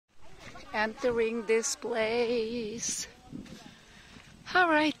entering this place. All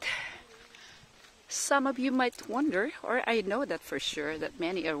right. Some of you might wonder, or I know that for sure, that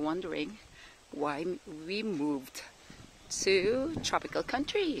many are wondering why we moved to tropical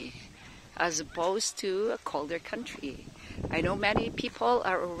country as opposed to a colder country. I know many people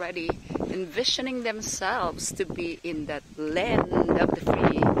are already envisioning themselves to be in that land of the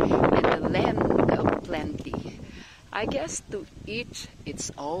free, in the land of plenty. I guess to each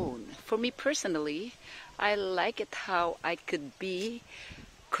its own. For me personally, I like it how I could be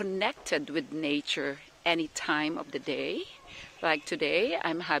connected with nature any time of the day. Like today,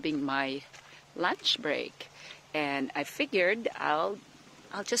 I'm having my lunch break, and I figured I'll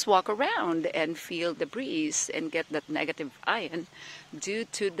just walk around and feel the breeze and get that negative ion due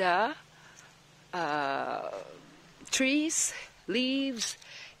to the trees, leaves,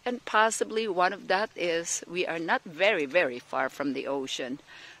 and possibly one of that is we are not very, very far from the ocean.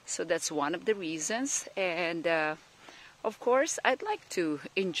 So that's one of the reasons. And of course, I'd like to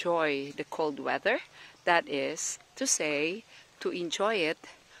enjoy the cold weather. That is to say, to enjoy it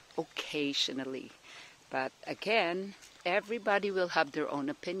occasionally. But again, everybody will have their own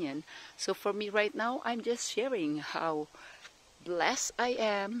opinion. So for me right now, I'm just sharing how blessed I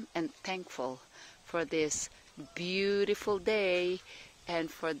am and thankful for this beautiful day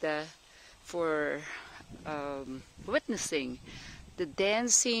and for witnessing the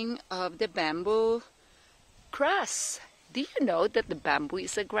dancing of the bamboo grass. Do you know that the bamboo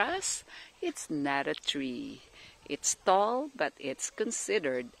is a grass? It's not a tree. It's tall, but it's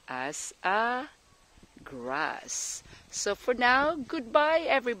considered as a grass. So for now, goodbye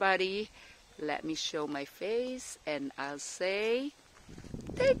everybody. Let me show my face and I'll say,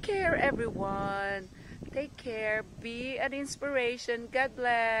 take care everyone. Take care. Be an inspiration. God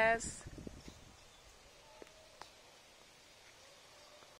bless.